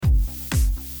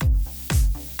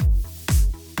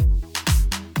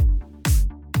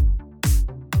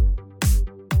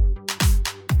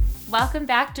Welcome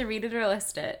back to Read It or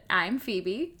List It. I'm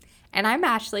Phoebe. And I'm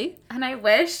Ashley. And I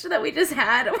wish that we just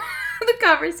had the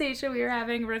conversation we were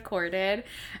having recorded.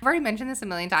 I've already mentioned this a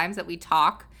million times that we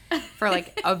talk for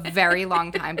like a very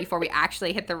long time before we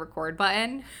actually hit the record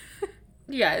button.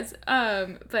 Yes,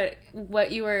 but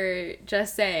what you were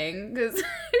just saying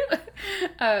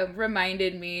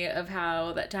reminded me of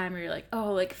how that time where you're like,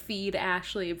 oh, like feed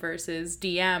Ashley versus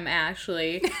DM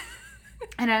Ashley.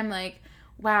 And I'm like,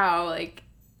 wow, like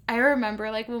I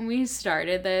remember like when we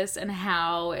started this and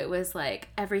how it was like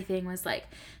everything was like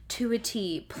to a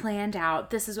T, planned out.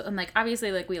 This is, and like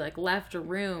obviously like we like left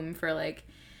room for like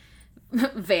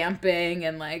vamping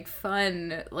and like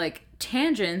fun like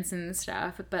tangents and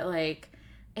stuff, but like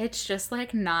it's just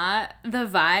like not the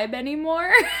vibe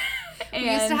anymore. And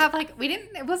we used to have like,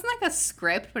 it wasn't like a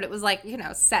script, but it was like, you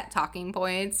know, set talking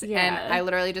points. Yeah. And I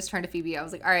literally just turned to Phoebe. I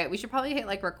was like, all right, we should probably hit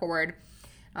like record.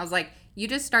 And I was like, you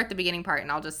just start the beginning part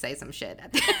and I'll just say some shit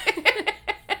at the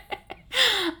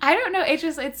I don't know.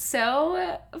 It's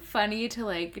so funny to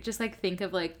like just like think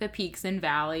of like the peaks and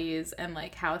valleys and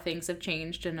like how things have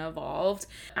changed and evolved.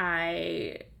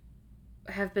 I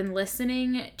have been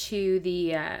listening to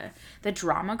the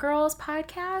Drama Girls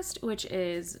podcast, which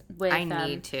is with I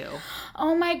need to.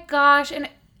 Oh my gosh. And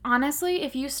honestly,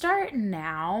 if you start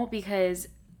now, because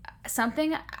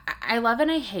something I love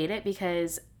and I hate it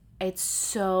because it's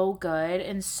so good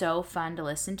and so fun to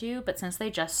listen to, but since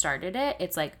they just started it,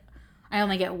 it's like I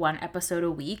only get one episode a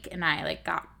week, and I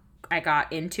got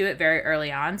into it very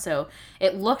early on, so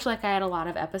it looked like I had a lot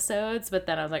of episodes, but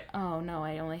then I was like, oh no,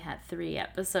 I only had 3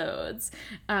 episodes.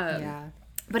 Yeah.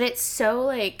 But it's so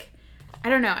like, I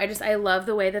don't know, I love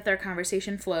the way that their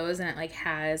conversation flows, and it like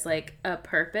has like a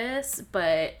purpose,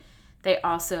 but they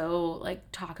also like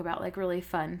talk about like really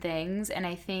fun things. And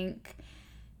I think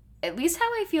at least how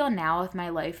I feel now with my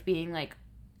life being like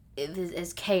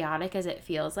as chaotic as it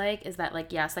feels like is that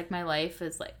like, yes, like my life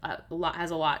is like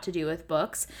has a lot to do with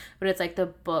books, but it's like the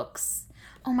books.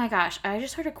 Oh my gosh, I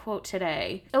just heard a quote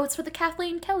today. Oh, it's for the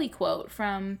Kathleen Kelly quote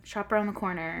from Shop Around the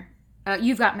Corner.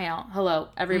 You've got mail. Hello.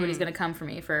 Everybody's gonna come for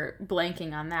me for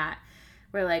blanking on that.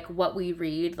 Where like what we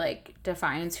read like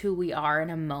defines who we are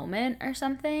in a moment or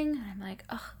something. And I'm like,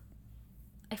 oh,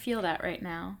 I feel that right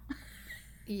now.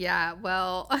 Yeah,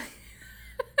 well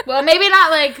well, maybe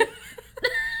not like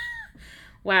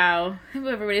wow,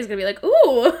 everybody's gonna be like,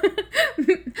 ooh,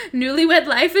 newlywed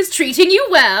life is treating you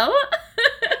well.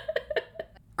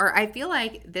 Or I feel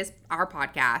like our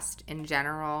podcast in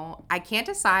general, I can't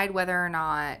decide whether or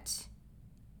not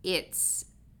it's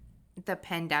the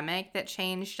pandemic that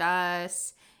changed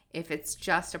us, if it's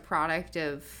just a product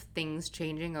of things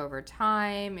changing over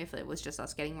time, if it was just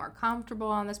us getting more comfortable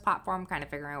on this platform, kind of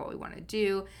figuring out what we want to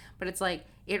do. But it's like,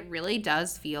 it really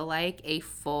does feel like a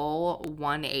full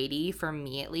 180 for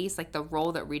me, at least. Like the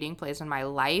role that reading plays in my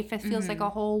life, it feels like a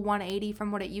whole 180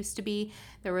 from what it used to be.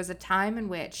 There was a time in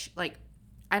which, like,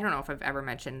 I don't know if I've ever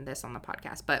mentioned this on the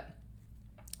podcast, but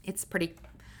it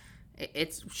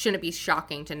shouldn't be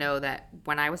shocking to know that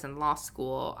when I was in law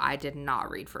school, I did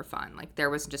not read for fun. Like there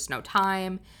was just no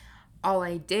time. All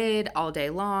I did all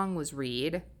day long was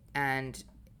read, and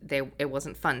it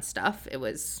wasn't fun stuff. It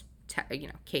was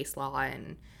case law,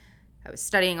 and I was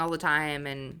studying all the time,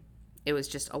 and it was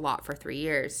just a lot for 3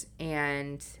 years.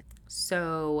 And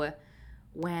so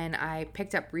when I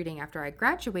picked up reading after I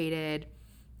graduated,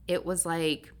 it was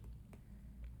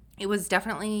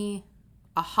definitely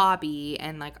a hobby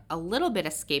and like a little bit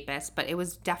escapist, but it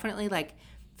was definitely like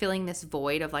filling this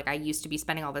void of like I used to be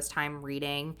spending all this time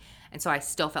reading, and so I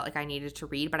still felt like I needed to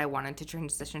read, but I wanted to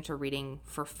transition to reading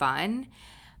for fun.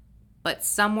 But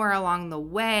somewhere along the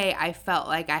way, I felt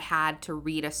like I had to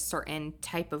read a certain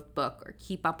type of book or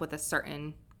keep up with a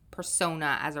certain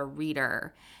persona as a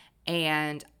reader,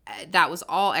 and that was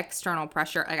all external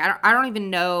pressure. Like I don't even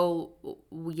know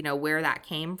where that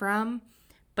came from.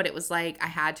 But it was like I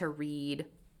had to read,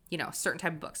 a certain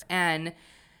type of books. And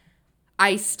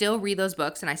I still read those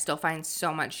books and I still find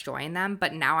so much joy in them.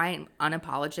 But now I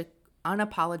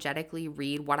unapologetically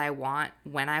read what I want,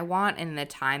 when I want, and in the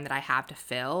time that I have to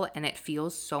fill. And it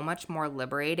feels so much more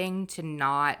liberating to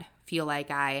not feel like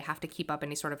I have to keep up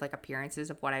any sort of like appearances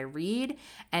of what I read.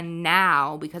 And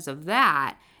now, because of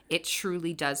that, it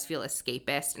truly does feel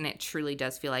escapist, and it truly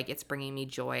does feel like it's bringing me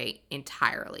joy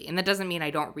entirely. And that doesn't mean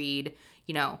I don't read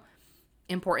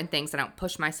important things. I don't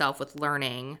push myself with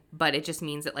learning, but it just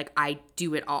means that like I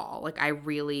do it all. Like I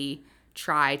really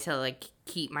try to like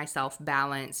keep myself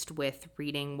balanced with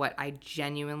reading what I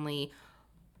genuinely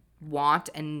want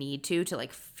and need to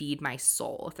like feed my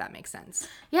soul, if that makes sense.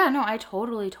 Yeah, no, I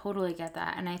totally get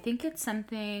that. And I think it's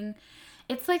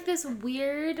like this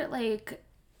weird like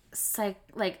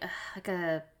like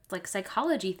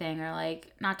psychology thing, or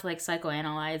like not to like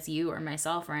psychoanalyze you or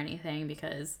myself or anything,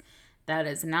 because that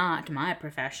is not my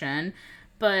profession,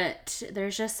 but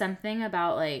there's just something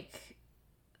about like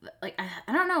I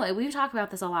don't know, like we've talked about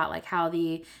this a lot, like how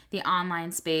the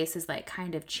online space is like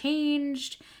kind of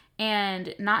changed,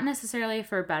 and not necessarily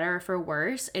for better or for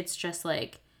worse. It's just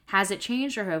like, has it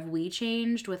changed, or have we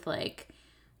changed with like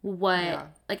what Yeah.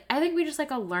 like I think we just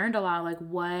like learned a lot, like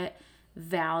what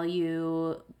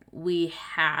value we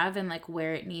have and like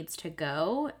where it needs to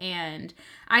go. And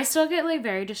I still get like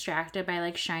very distracted by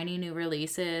like shiny new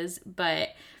releases, but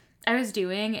I was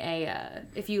doing a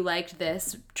if you liked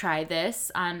this, try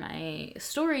this on my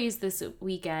stories this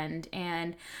weekend,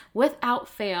 and without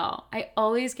fail, I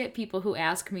always get people who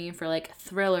ask me for like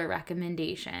thriller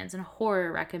recommendations and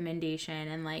horror recommendation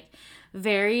and like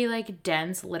very like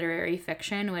dense literary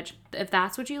fiction, which if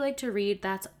that's what you like to read,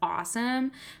 that's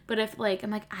awesome. But if like I'm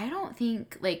like, I don't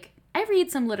think like I read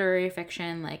some literary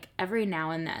fiction like every now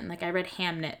and then. Like I read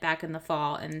Hamnet back in the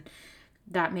fall, and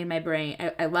that made my brain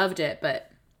I loved it, but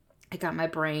it got my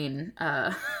brain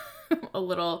a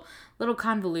little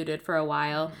convoluted for a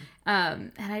while.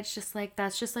 And it's just like,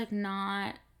 that's just like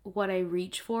not what I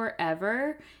reach for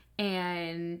ever.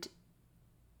 And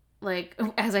like,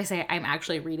 as I say, I'm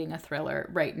actually reading a thriller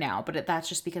right now, but that's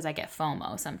just because I get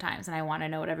FOMO sometimes and I want to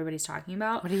know what everybody's talking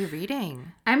about. What are you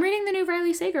reading? I'm reading the new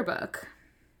Riley Sager book.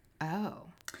 Oh,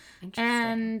 interesting.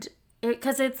 And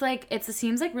because it's like, it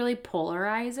seems like really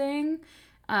polarizing.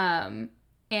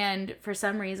 And for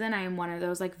some reason, I am one of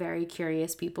those like very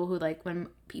curious people who like when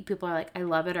people are like, I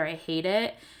love it or I hate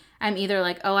it, I'm either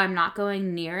like, oh, I'm not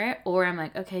going near it, or I'm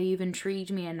like, okay, you've intrigued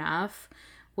me enough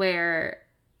where,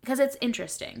 because it's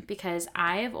interesting, because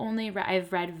I've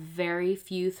read very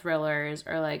few thrillers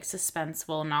or like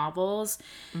suspenseful novels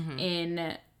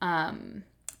in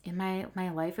my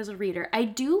life as a reader. I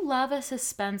do love a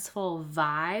suspenseful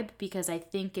vibe because I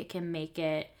think it can make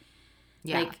it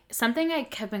like something I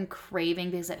have been craving,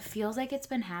 because it feels like it's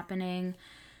been happening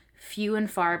few and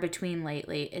far between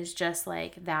lately, is just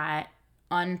like that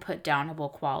unput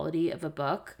downable quality of a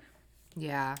book.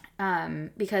 Yeah.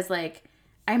 Because like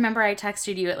I remember I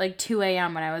texted you at like 2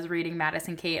 a.m. when I was reading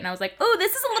Madison Kate, and I was like, oh,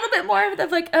 this is a little bit more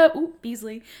of like,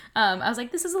 Beasley. I was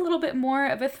like, this is a little bit more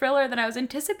of a thriller than I was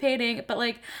anticipating, but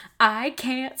like, I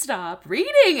can't stop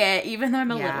reading it, even though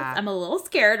I'm a little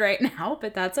scared right now,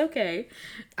 but that's okay.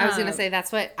 I was going to say,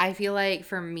 that's what I feel like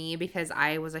for me, because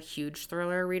I was a huge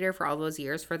thriller reader for all those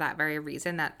years for that very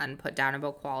reason, that unput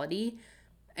downable quality.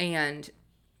 And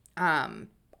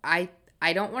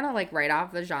I don't want to like write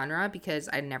off the genre, because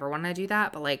I never want to do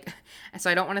that, but like, so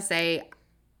I don't want to say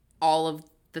all of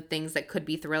the things that could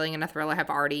be thrilling in a thriller have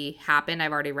already happened,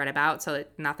 I've already read about, so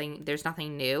there's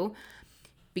nothing new,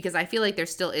 because I feel like there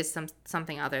still is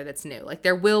something other that's new. Like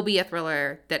there will be a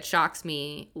thriller that shocks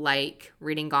me, like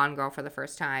reading Gone Girl for the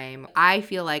first time. I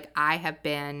feel like I have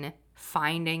been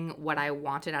finding what I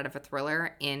wanted out of a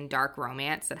thriller in dark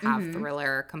romance that have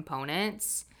thriller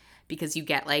components, because you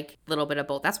get like a little bit of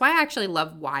both. That's why I actually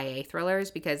love YA thrillers,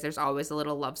 because there's always a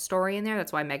little love story in there.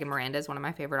 That's why Megan Miranda is one of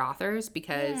my favorite authors,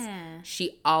 because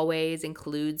she always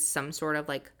includes some sort of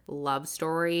like love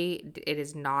story. It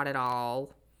is not at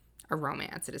all a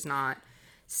romance. It is not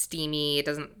steamy. It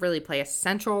doesn't really play a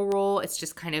central role. It's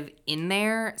just kind of in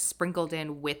there, sprinkled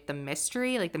in with the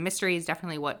mystery. Like the mystery is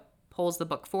definitely what pulls the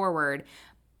book forward.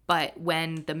 But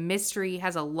when the mystery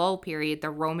has a lull period, the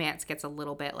romance gets a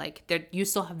little bit like, you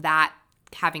still have that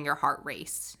having your heart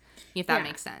race, if that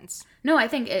makes sense. No, I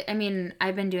think I mean,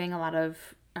 I've been doing a lot of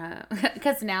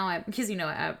because you know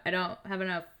I don't have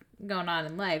enough going on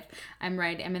in life. I'm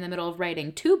in the middle of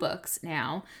writing 2 books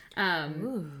now,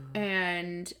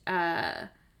 and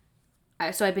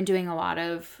so I've been doing a lot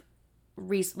of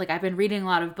I've been reading a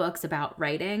lot of books about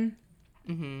writing,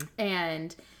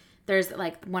 and there's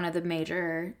like one of the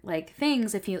major like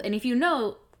things, if you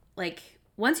know, like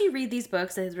once you read these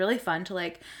books, it's really fun to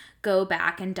like go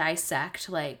back and dissect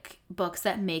like books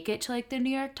that make it to like the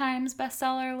New York Times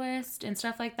bestseller list and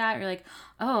stuff like that. You're like,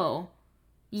 oh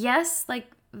yes,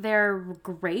 like they're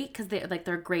great because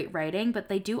they're great writing, but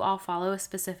they do all follow a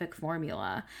specific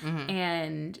formula,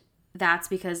 and that's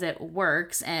because it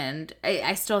works. And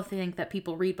I still think that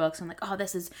people read books and like, oh,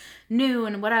 this is new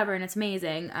and whatever, and it's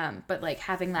amazing. But like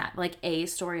having that like A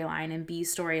storyline and B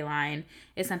storyline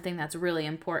is something that's really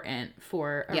important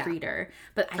for a reader.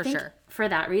 But I think for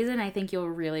that reason, I think you'll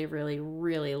really, really,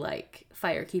 really like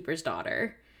Firekeeper's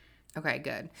Daughter. Okay,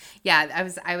 good. Yeah,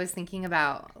 I was thinking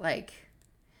about like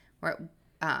where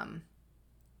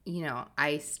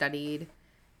I studied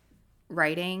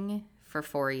writing for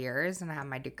 4 years, and I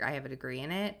have a degree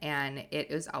in it, and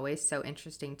it was always so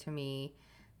interesting to me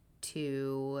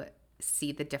to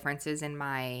see the differences in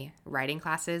my writing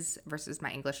classes versus my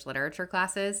English literature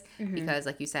classes, because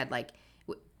like you said, like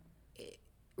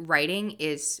writing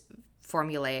is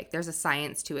formulaic. There's a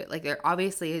science to it. Like there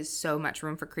obviously is so much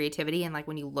room for creativity, and like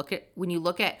when you look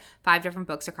at 5 different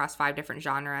books across 5 different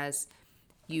genres,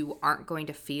 you aren't going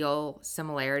to feel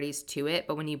similarities to it,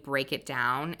 but when you break it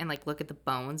down and like look at the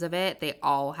bones of it, they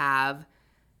all have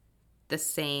the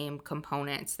same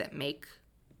components that make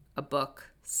a book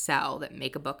sell, that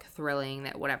make a book thrilling,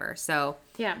 that whatever. So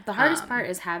yeah, the hardest part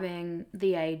is having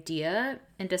the idea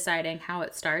and deciding how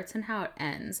it starts and how it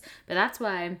ends. But that's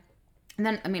why, and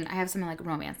then, I mean, I have some like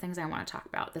romance things I want to talk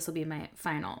about. This will be my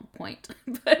final point.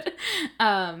 But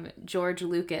George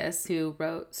Lucas, who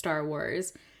wrote Star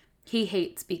Wars, he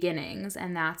hates beginnings,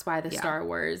 and that's why the Star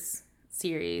Wars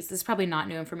series, this is probably not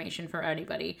new information for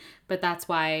anybody, but that's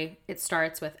why it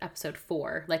starts with episode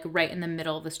 4, like right in the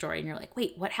middle of the story, and you're like,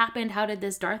 wait, what happened? How did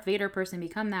this Darth Vader person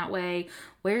become that way?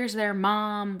 Where's their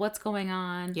mom? What's going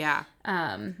on? Yeah.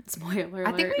 Spoiler alert.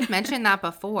 I think we've mentioned that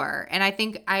before, and I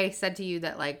think I said to you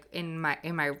that like in my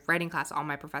writing class, all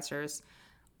my professors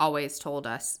always told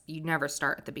us you never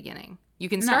start at the beginning. You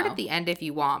can start at the end if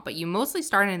you want, but you mostly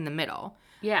start in the middle.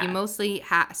 Yeah. You mostly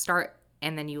start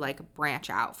and then you like branch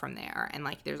out from there, and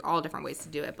like there's all different ways to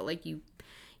do it, but like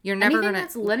you're never anything gonna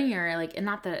that's linear, like, and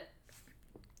not that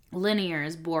linear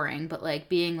is boring, but like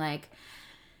being like,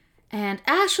 and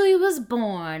Ashley was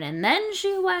born and then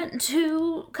she went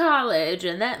to college,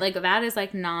 and that like that is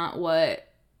like not what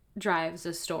drives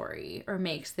a story or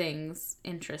makes things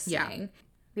interesting.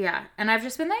 Yeah. And I've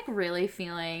just been like really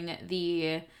feeling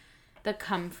the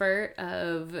comfort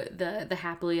of the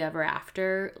happily ever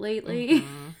after lately.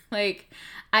 Like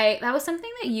that was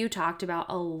something that you talked about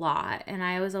a lot, and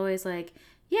I was always like,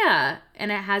 yeah,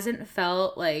 and it hasn't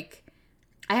felt like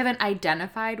I haven't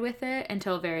identified with it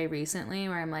until very recently,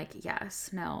 where I'm like,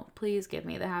 yes, no, please give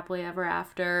me the happily ever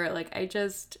after. Like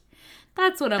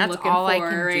that's what I'm looking all for I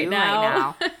can right do now.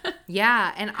 right now.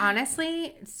 Yeah, and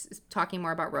honestly, talking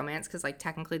more about romance, because like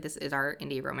technically this is our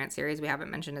indie romance series. We haven't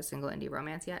mentioned a single indie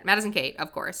romance yet. Madison Kate,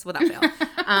 of course, without fail.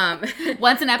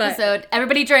 Once an episode,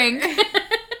 everybody drink.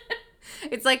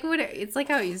 It's like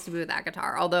how it used to be with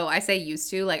ACOTAR. Although I say used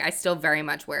to, like I still very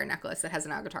much wear a necklace that has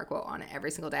an ACOTAR quote on it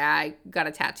every single day. I got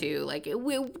a tattoo. Like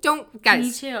we don't, guys.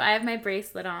 Me too. I have my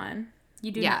bracelet on.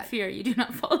 You do not fear. You do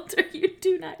not falter. You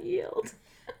do not yield.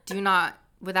 Do not,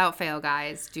 without fail,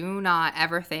 guys, do not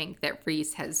ever think that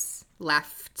Reese has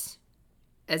left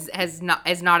as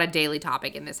not a daily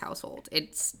topic in this household.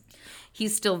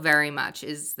 He's still very much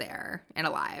is there and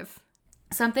alive.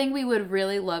 Something we would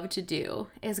really love to do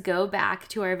is go back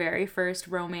to our very first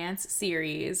romance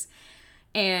series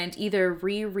and either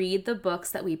reread the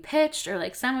books that we pitched, or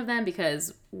like some of them,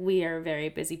 because we are very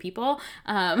busy people,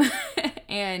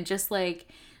 and just like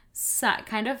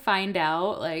kind of find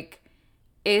out like,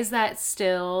 is that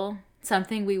still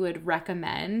something we would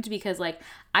recommend? Because like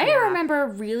I remember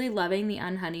really loving The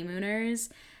Unhoneymooners,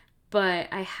 but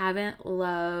I haven't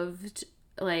loved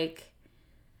like,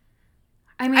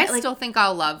 I mean, I still think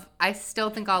I'll love The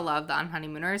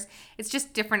Unhoneymooners. It's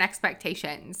just different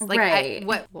expectations. Like right.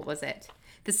 What was it?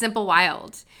 The Simple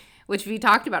Wild, which we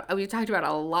talked about. We talked about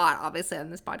a lot, obviously, on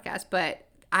this podcast. But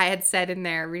I had said in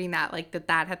there, reading that, like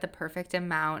that had the perfect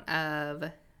amount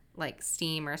of like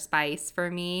steam or spice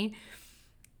for me.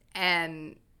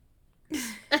 And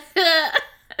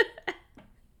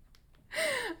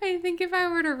I think if I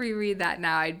were to reread that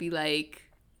now, I'd be like,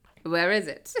 where is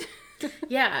it?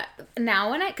 Yeah.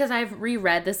 Now because I've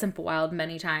reread The Simple Wild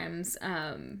many times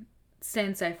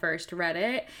since I first read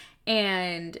it,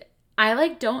 and I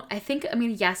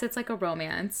mean, yes, it's like a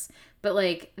romance, but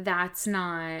like that's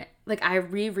not, like I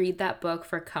reread that book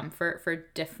for comfort for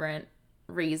different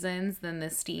reasons than the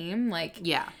steam. Like,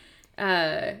 yeah.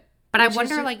 But I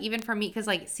wonder, like, even for me, because,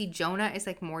 like, see, Jonah is,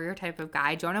 like, more your type of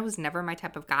guy. Jonah was never my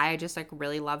type of guy. I just, like,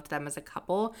 really loved them as a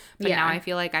couple. But now I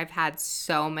feel like I've had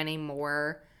so many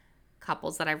more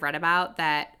couples that I've read about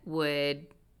that would,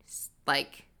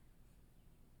 like,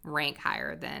 rank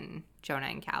higher than Jonah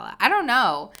and Calla. I don't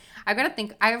know. I've got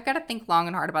to think long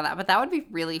and hard about that. But that would be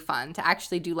really fun to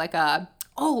actually do, like,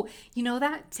 you know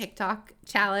that TikTok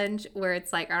challenge where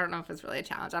it's, like, I don't know if it's really a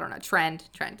challenge. I don't know. Trend,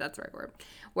 that's the right word.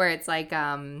 Where it's,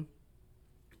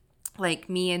 like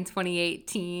me in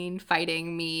 2018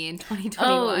 fighting me in 2021.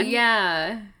 Oh,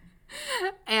 yeah.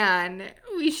 And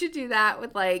we should do that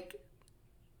with like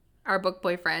our book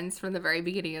boyfriends from the very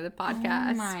beginning of the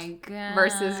podcast Oh my god.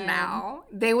 versus now,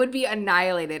 they would be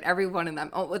annihilated, every one of them.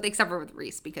 Oh, except for with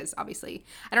Reese, because obviously,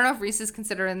 I don't know if Reese is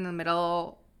considered in the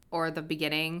middle or the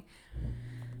beginning.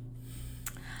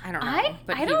 I don't know.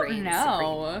 I don't reigns know. supreme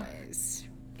always.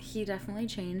 He definitely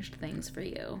changed things for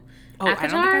you. Oh, I don't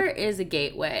think ACOTAR is a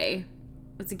gateway.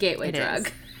 It's a gateway It drug.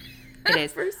 is. It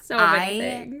is. For so many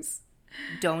things.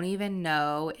 Don't even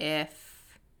know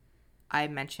if I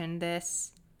mentioned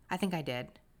this. I think I did.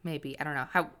 Maybe. I don't know.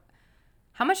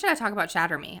 How much did I talk about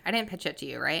Shatter Me? I didn't pitch it to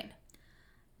you, right?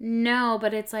 No,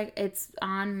 but it's like it's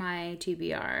on my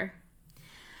TBR.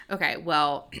 Okay,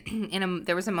 well,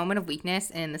 there was a moment of weakness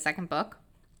in the second book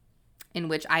in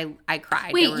which I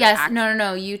cried. Wait, yes.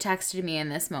 No. You texted me in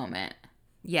this moment.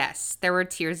 Yes, there were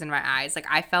tears in my eyes. Like,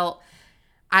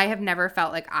 I have never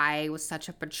felt like I was such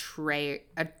a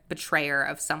betrayer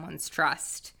of someone's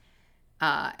trust.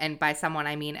 And by someone,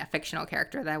 I mean a fictional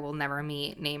character that I will never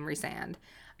meet named Rhysand.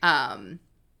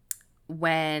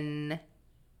 When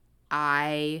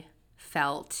I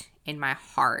felt in my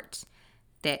heart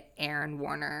that Aaron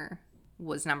Warner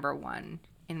was number one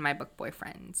in my book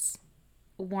boyfriends.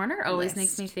 Warner always list.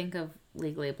 makes me think of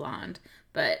Legally Blonde,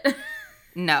 but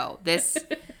No,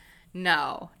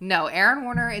 Aaron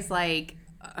Warner is like,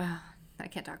 I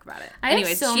can't talk about it.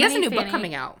 Anyways, she has a new book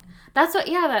coming out. That's what.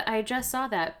 Yeah, that I just saw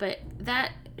that. But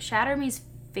that Shatter Me's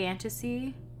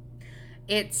fantasy.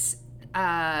 It's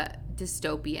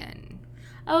dystopian.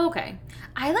 Oh, okay.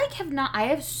 I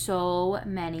have so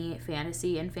many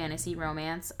fantasy and fantasy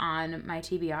romance on my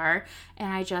TBR,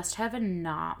 and I just have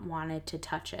not wanted to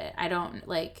touch it. I don't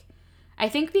like. I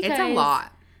think because It's a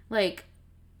lot. Like,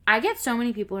 I get so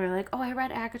many people who are like, "Oh, I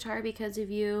read ACOTAR because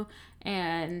of you,"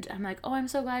 and I'm like, "Oh, I'm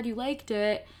so glad you liked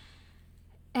it."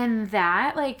 And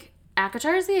that, like,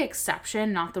 ACOTAR is the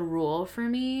exception, not the rule for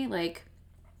me. Like,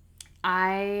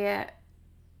 I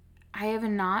have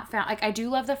not found, like, I do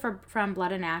love the From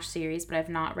Blood and Ash series, but I've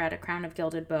not read A Crown of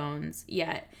Gilded Bones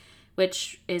yet,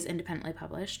 which is independently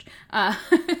published.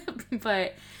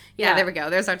 But Yeah, there we go.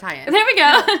 There's our tie-in. There we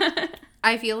go.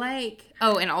 I feel like,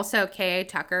 and also K.A.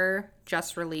 Tucker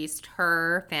just released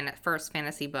her first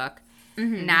fantasy book.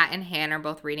 Mm-hmm. Nat and Han are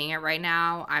both reading it right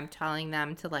now. I'm telling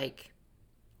them to, like,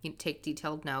 take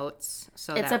detailed notes.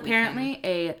 So it's apparently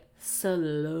a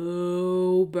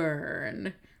slow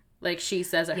burn. Like, she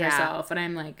says it herself, and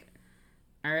I'm like,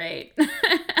 all right.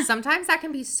 Sometimes that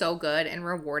can be so good and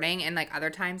rewarding, and, like, other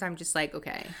times I'm just like,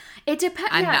 okay. It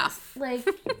depends. Enough. Yeah,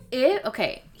 like,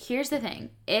 okay, here's the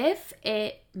thing. If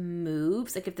it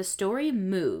moves, like, if the story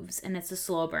moves and it's a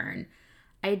slow burn,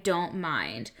 I don't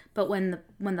mind. But when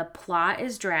the plot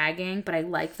is dragging, but I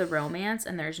like the romance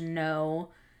and there's no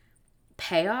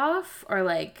payoff, or,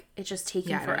 like, it's just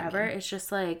taking forever, it's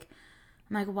just like,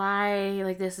 I'm like, why?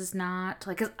 Like, this is not,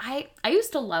 like, because I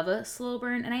used to love a slow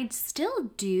burn, and I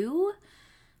still do,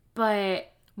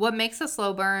 but what makes a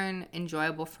slow burn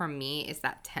enjoyable for me is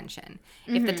that tension.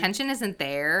 Mm-hmm. If the tension isn't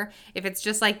there, if it's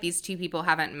just like these two people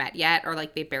haven't met yet, or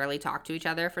like they barely talk to each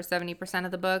other for 70%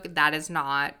 of the book, that is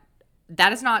not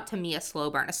to me a slow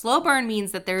burn. A slow burn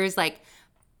means that there is, like,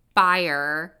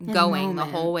 fire going the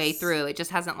whole way through. It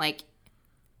just hasn't, like,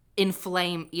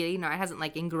 inflamed, it hasn't,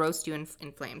 like, engrossed you in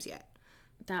flames yet.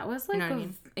 That was like, you know what I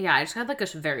mean? Yeah, I just had, like, a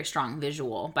very strong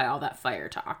visual by all that fire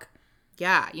talk.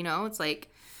 Yeah, it's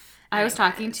like, I was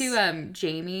talking to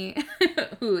Jamie,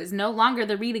 who is no longer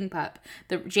the reading pup.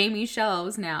 The Jamie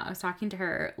Shelves now. I was talking to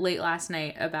her late last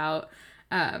night about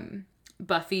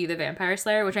Buffy the Vampire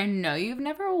Slayer, which I know you've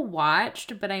never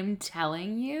watched, but I'm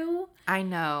telling you, I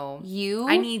know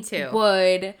I need to.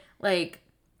 Would, like,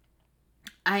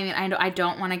 I mean, I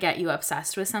don't want to get you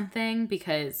obsessed with something,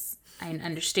 because I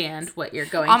understand what you're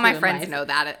going through. All my friends know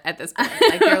that at this point.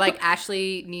 Like, they're like,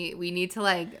 Ashley, we need to,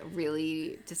 like,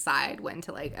 really decide when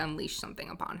to, like, unleash something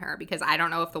upon her, because I don't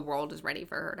know if the world is ready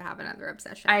for her to have another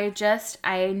obsession.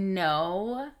 I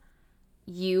know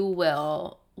you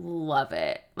will love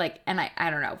it. Like, and I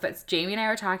don't know, but Jamie and I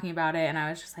were talking about it, and I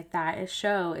was just like, that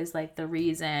show is, like, the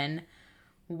reason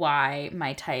why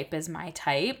my type is my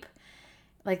type.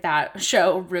 Like, that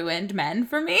show ruined men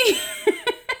for me.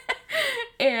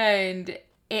 And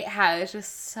it has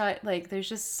just such, like, there's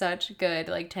just such good,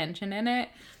 like, tension in it.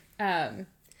 I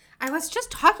was just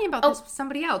talking about this with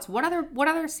somebody else. What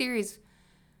other series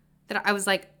that I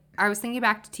was thinking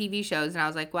back to TV shows, and I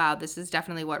was like, wow, this is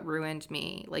definitely what ruined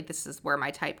me. Like, this is where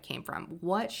my type came from.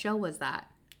 What show was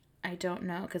that? I don't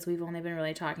know, because we've only been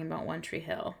really talking about One Tree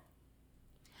Hill.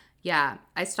 Yeah,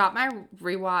 I stopped my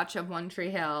rewatch of One Tree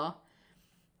Hill.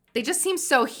 They just seem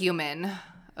so human.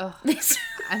 Ugh.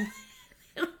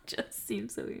 It just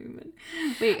seems so human.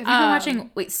 Wait, have you been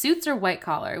watching? Wait, Suits or White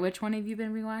Collar? Which one have you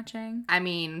been rewatching? I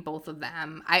mean, both of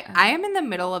them. I am in the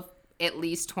middle of at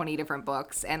least 20 different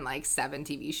books and like 7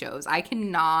 TV shows. I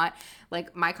cannot,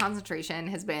 like, my concentration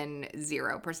has been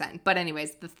 0%. But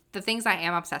anyways, the things I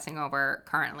am obsessing over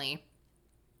currently,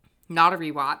 not a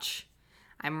rewatch.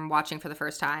 I'm watching for the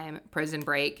first time Prison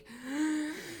Break.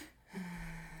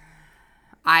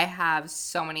 I have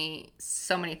so many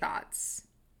thoughts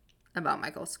about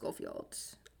Michael Scofield.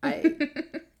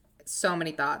 So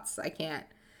many thoughts. I can't.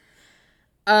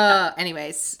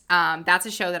 Anyways, that's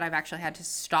a show that I've actually had to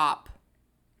stop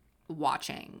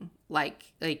watching. Like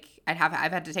I've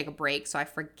had to take a break so I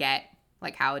forget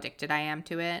like how addicted I am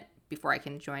to it before I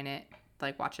can join it,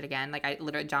 like watch it again. Like I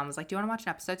literally, John was like, "Do you want to watch an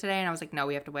episode today?" And I was like, "No,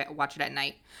 we have to watch it at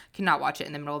night. Cannot watch it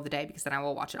in the middle of the day because then I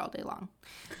will watch it all day long."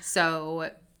 So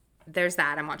there's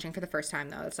that. I'm watching for the first time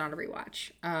though. It's not a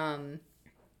rewatch.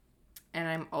 And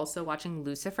I'm also watching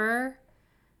Lucifer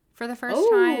for the first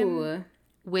time,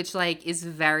 which like is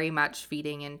very much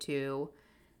feeding into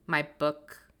my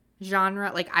book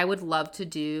genre. Like I would love to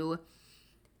do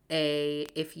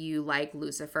if you like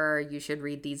Lucifer, you should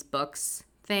read these books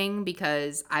thing,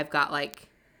 because I've got like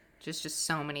just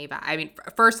so many. I mean,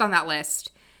 first on that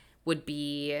list would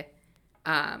be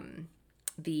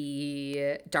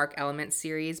the Dark Elements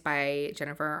series by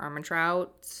Jennifer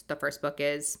Armentrout. The first book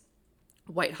is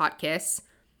White Hot Kiss.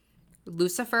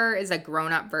 Lucifer is a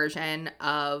grown-up version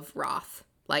of Roth,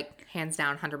 like hands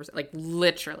down, 100%, like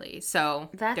literally. So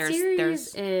that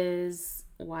series is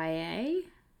YA.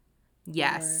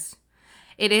 Yes,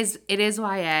 it is. It is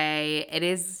YA. It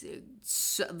is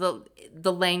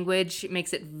the language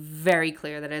makes it very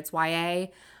clear that it's YA,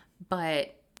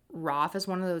 but Roth is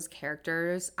one of those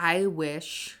characters. I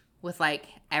wish with like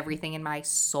everything in my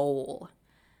soul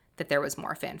that there was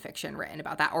more fan fiction written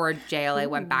about that, or JLA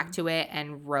went back to it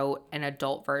and wrote an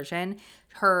adult version.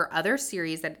 Her other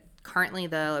series that currently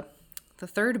the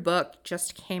third book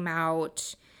just came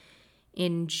out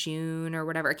in June or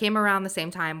whatever. It came around the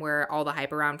same time where all the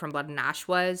hype around From Blood and Ash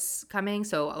was coming,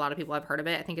 so a lot of people have heard of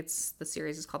it. I think the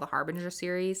series is called the Harbinger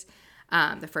series.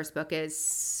 The first book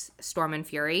is Storm and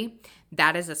Fury.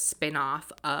 That is a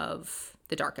spin-off of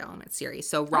the Dark Elements series.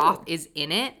 So Roth is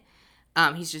in it.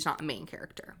 He's just not a main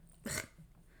character.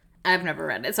 I've never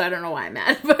read it, so I don't know why I'm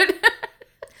mad, but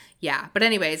yeah. But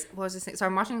anyways, what was I saying? So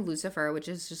I'm watching Lucifer, which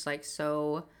is just like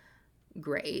so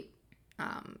great.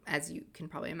 As you can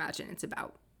probably imagine, it's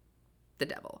about the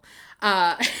devil.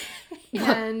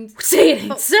 And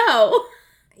saying so.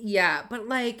 Yeah, but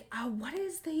like, what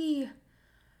is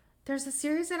there's a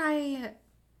series that I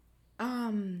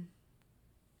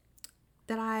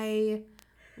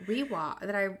rewatch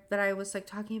that I was like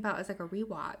talking about as like a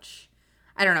rewatch.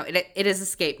 I don't know. It has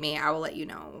escaped me. I will let you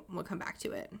know. We'll come back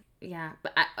to it. Yeah,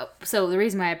 but so the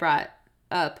reason why I brought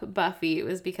up Buffy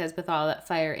was because with all that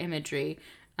fire imagery,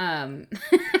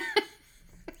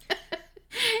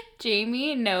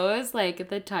 Jamie knows like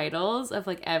the titles of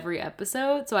like every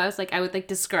episode. So I was like, I would like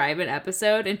describe an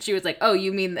episode, and she was like, "Oh,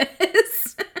 you mean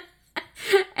this?"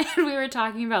 And we were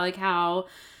talking about like how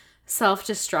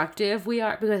self-destructive we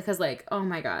are, because like, oh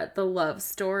my god, the love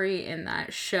story in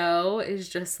that show is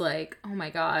just like, oh my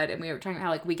god. And we were talking about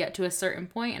how like we get to a certain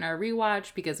point in our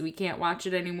rewatch because we can't watch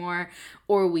it anymore,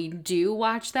 or we do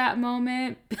watch that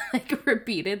moment like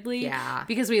repeatedly,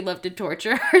 because we love to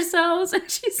torture ourselves. And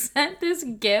she sent this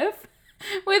gif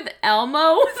with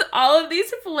Elmo with all of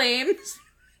these flames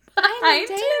behind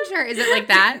danger. Is it like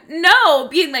that? No,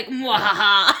 being like,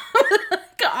 mwahaha.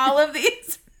 Like all of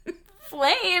these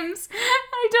flames.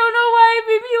 I don't know why it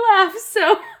made me laugh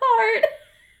so hard.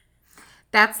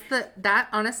 That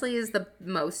honestly is the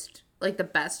most, like, the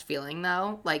best feeling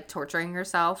though, like torturing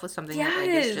yourself with something that like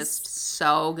is just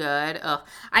so good. Ugh,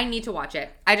 I need to watch it.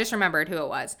 I just remembered who it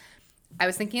was. I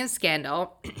was thinking of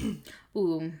Scandal.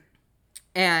 Ooh.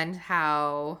 And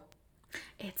how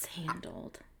it's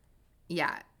handled.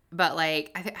 Yeah, but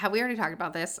like, have we already talked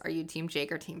about this? Are you team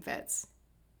Jake or team Fitz?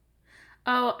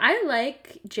 Oh, I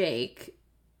like Jake.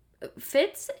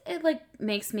 Fitz, it like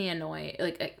makes me annoyed.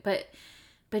 Like,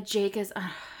 but Jake is.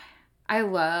 I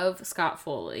love Scott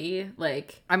Foley.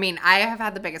 Like, I mean, I have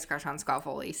had the biggest crush on Scott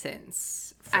Foley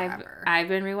since forever. I've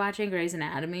been rewatching Grey's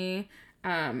Anatomy.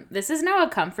 This is now a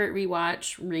comfort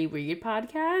rewatch reread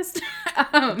podcast.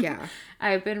 Yeah,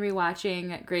 I've been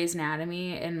rewatching Grey's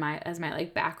Anatomy as my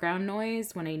like background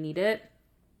noise when I need it,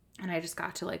 and I just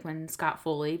got to like when Scott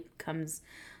Foley comes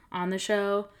on the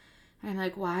show, I'm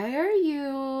like, why are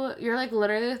you're like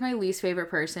literally with my least favorite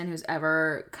person who's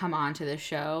ever come onto this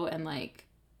show, and like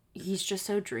he's just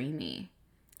so dreamy.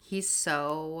 He's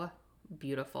so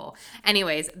beautiful.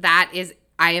 Anyways, I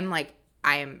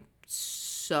am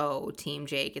so team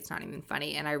Jake. It's not even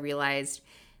funny. And I realized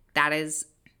that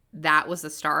was the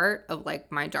start of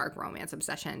like my dark romance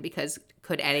obsession, because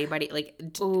could anybody like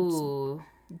Ooh.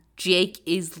 Jake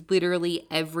is literally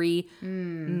every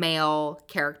male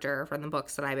character from the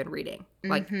books that I've been reading,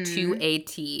 like to a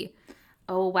T.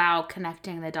 Oh wow,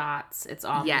 connecting the dots. It's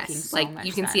all making so like much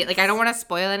you can sense. see it. Like, I don't want to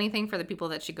spoil anything for the people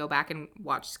that should go back and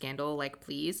watch Scandal, like,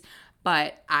 please,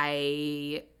 but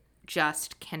I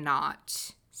just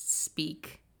cannot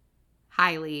speak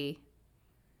highly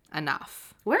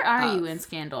enough. Where are you in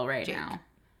Scandal right Jake. now?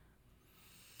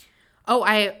 Oh,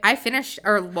 I finished,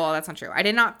 or, well, that's not true. I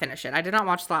did not finish it. I did not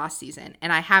watch the last season,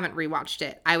 and I haven't rewatched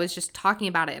it. I was just talking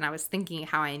about it, and I was thinking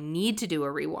how I need to do a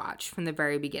rewatch from the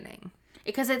very beginning.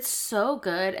 Because it's so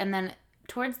good, and then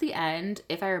towards the end,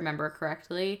 if I remember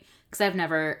correctly, because I've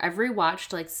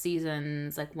rewatched like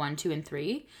seasons like 1, 2, and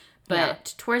 3,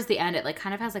 but towards the end, it like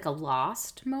kind of has like a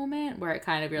Lost moment where it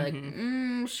kind of, you're like,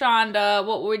 Shonda,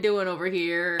 what were we doing over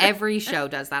here? Every show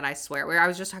does that, I swear. I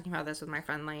was just talking about this with my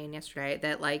friend Lane yesterday,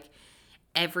 that like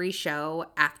every show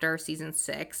after season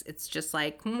 6, it's just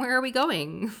like, where are we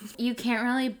going? You can't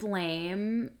really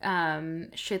blame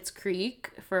Schitt's Creek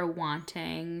for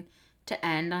wanting to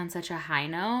end on such a high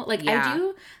note. Like, Yeah. I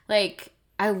do, like,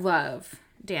 I love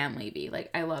Dan Levy. Like,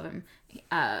 I love him.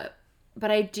 But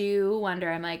I do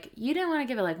wonder, I'm like, you didn't want to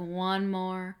give it like one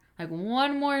more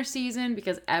season,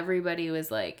 because everybody was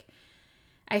like,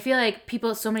 I feel like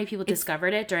so many people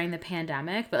discovered it during the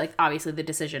pandemic, but like obviously the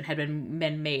decision had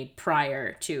been made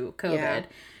prior to COVID.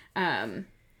 Yeah.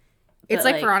 It's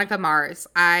like Veronica Mars.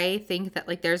 I think that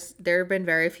like there have been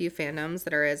very few fandoms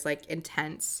that are as like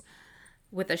intense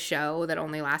with a show that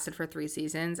only lasted for 3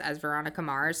 seasons as Veronica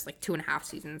Mars, like 2.5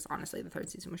 seasons. Honestly, the 3rd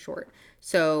season was short.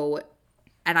 So,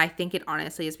 and I think it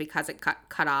honestly is because it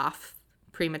cut off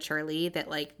prematurely, that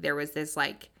like there was this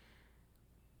like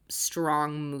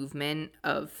strong movement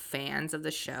of fans of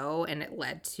the show, and it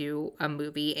led to a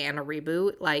movie and a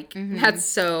reboot. Like, that's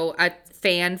so a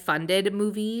fan funded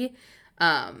movie.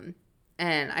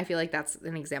 And I feel like that's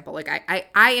an example. Like,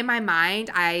 I in my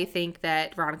mind, I think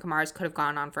that Veronica Mars could have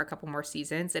gone on for a couple more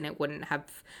seasons and it wouldn't have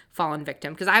fallen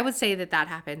victim. Because I would say that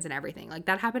happens in everything. Like,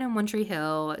 that happened in One Tree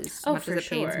Hill, as much as it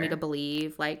pains me to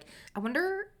believe. Like, I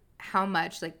wonder how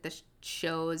much, like, the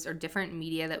shows or different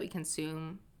media that we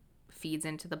consume feeds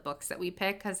into the books that we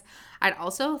pick. Because I'd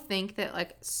also think that,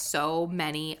 like, so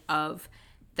many of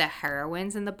the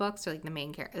heroines in the books, or, like, the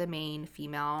main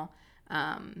female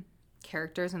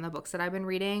characters in the books that I've been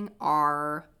reading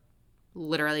are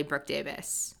literally Brooke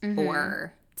Davis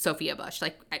or Sophia Bush.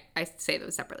 Like, I say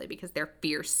those separately because they're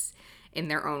fierce in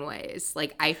their own ways.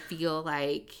 Like, I feel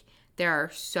like there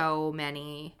are so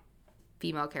many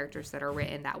female characters that are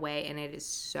written that way, and it is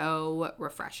so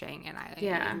refreshing, and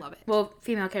I love it. Well,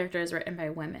 female characters written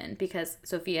by women, because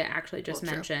Sophia actually just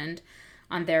mentioned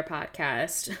on their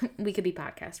podcast, we could be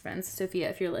podcast friends, Sophia,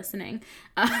 if you're listening.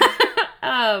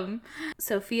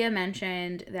 Sophia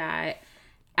mentioned that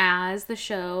as the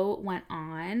show went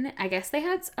on, I guess they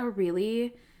had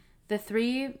the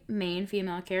 3 main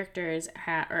female characters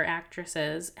or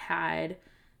actresses had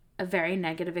a very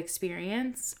negative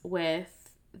experience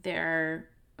with the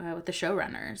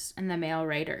showrunners and the male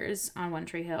writers on One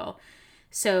Tree Hill.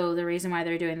 So the reason why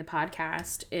they're doing the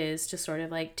podcast is to sort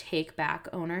of like take back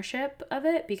ownership of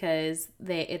it, because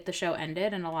the show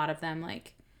ended, and a lot of them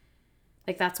like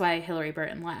that's why Hillary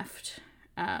Burton left.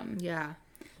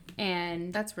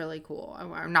 And that's really cool.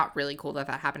 Not really cool that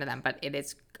happened to them, but it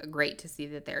is great to see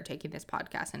that they're taking this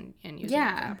podcast and using it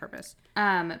for that purpose.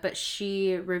 But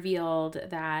she revealed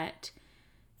that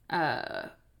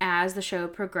as the show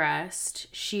progressed,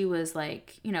 she was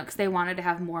like, because they wanted to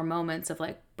have more moments of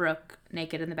like Brooke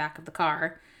naked in the back of the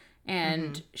car,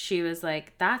 and she was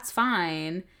like, that's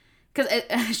fine.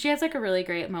 Because she has like a really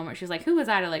great moment. She's like, who was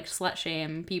I to like slut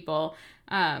shame people?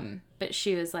 But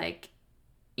she was like,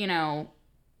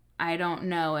 I don't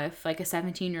know if like a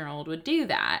 17-year-old would do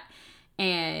that.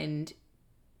 And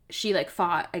she like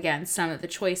fought against some of the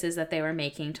choices that they were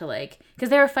making to like, because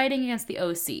they were fighting against the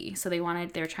OC. So they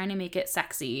were trying to make it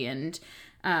sexy and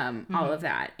all of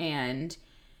that. And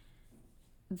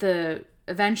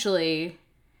eventually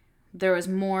there was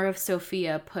more of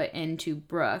Sophia put into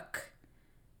Brooke,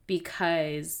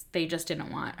 because they just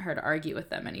didn't want her to argue with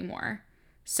them anymore.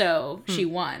 So she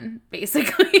won,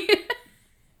 basically.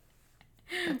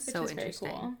 That's so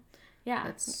interesting. Cool. Yeah.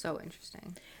 That's so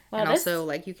interesting. Well, and also,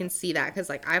 like, you can see that because,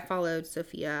 like, I followed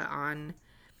Sophia on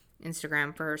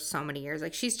Instagram for so many years.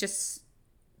 Like, she's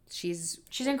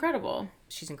incredible.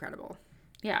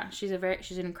 Yeah, she's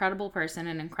an incredible person,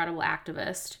 an incredible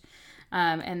activist.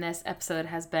 And this episode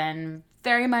has been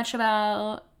very much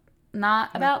about, not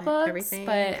about books, everything,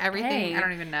 but everything. hey, I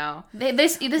don't even know.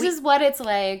 This is what it's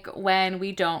like when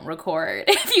we don't record.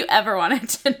 If you ever wanted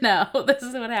to know, this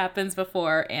is what happens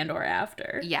before and or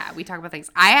after. Yeah, we talk about things.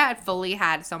 I had fully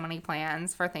had so many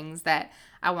plans for things that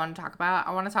I want to talk about.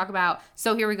 I want to talk about.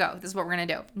 So here we go. This is what we're gonna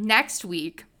do next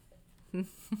week.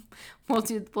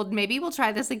 Maybe we'll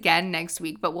try this again next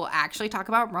week, but we'll actually talk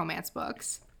about romance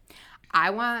books.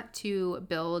 I want to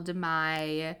build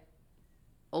my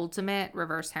ultimate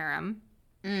reverse harem.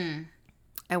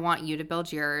 I want you to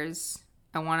build yours.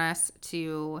 I want us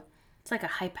to... It's like a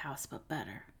hype house, but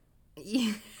better.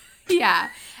 Yeah.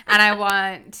 And I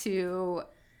want to,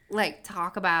 like,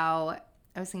 talk about...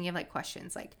 I was thinking of, like,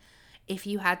 questions. Like, if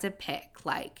you had to pick,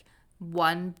 like,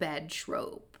 one bed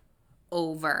trope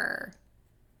over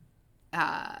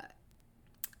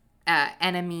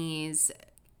enemies,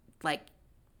 like,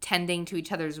 tending to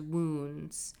each other's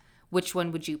wounds, which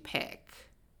one would you pick?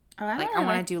 Oh, I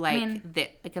want to do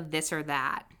like a this or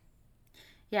that.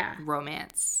 Yeah.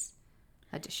 Romance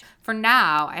edition. For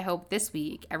now, I hope this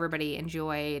week everybody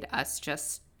enjoyed us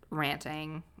just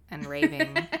ranting and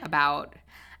raving about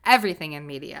everything in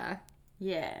media.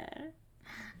 Yeah.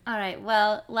 All right.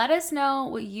 Well, let us know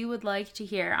what you would like to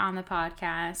hear on the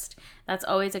podcast. That's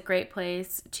always a great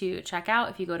place to check out.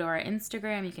 If you go to our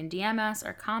Instagram, you can DM us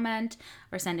or comment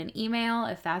or send an email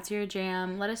if that's your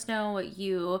jam. Let us know what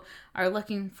you are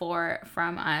looking for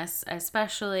from us,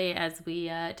 especially as we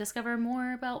discover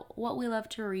more about what we love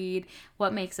to read,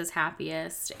 what makes us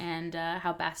happiest, and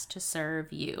how best to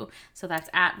serve you. So that's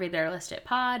at Read It or List It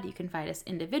Pod. You can find us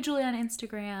individually on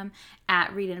Instagram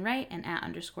at Read and Write and at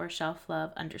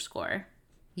 _shelflove_.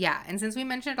 Yeah, and since we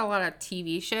mentioned a lot of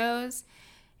TV shows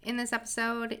in this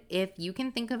episode, if you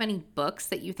can think of any books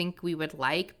that you think we would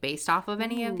like based off of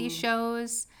any of these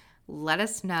shows, let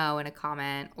us know in a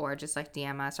comment or just like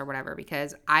DM us or whatever,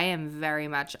 because I am very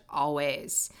much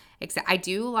always I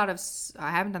do a lot of,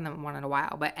 I haven't done that one in a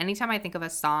while, but anytime I think of a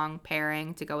song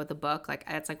pairing to go with the book, like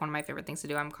it's like one of my favorite things to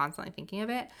do. I'm constantly thinking of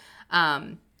it.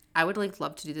 I would like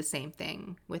love to do the same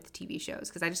thing with TV shows,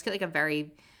 because I just get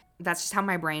like that's just how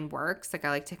my brain works. Like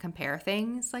I like to compare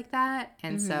things like that.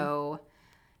 And so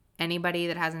anybody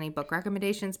that has any book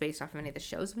recommendations based off of any of the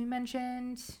shows we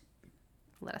mentioned,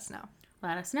 let us know.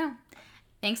 Let us know.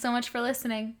 Thanks so much for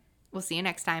listening. We'll see you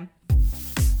next time.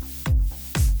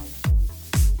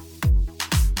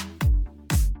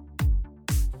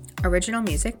 Original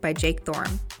music by Jake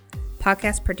Thorne.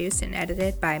 Podcast produced and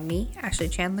edited by me, Ashley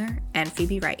Chandler, and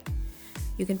Phoebe Wright.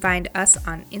 You can find us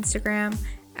on Instagram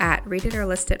at Read It or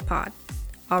List It Pod.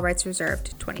 All rights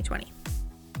reserved 2020.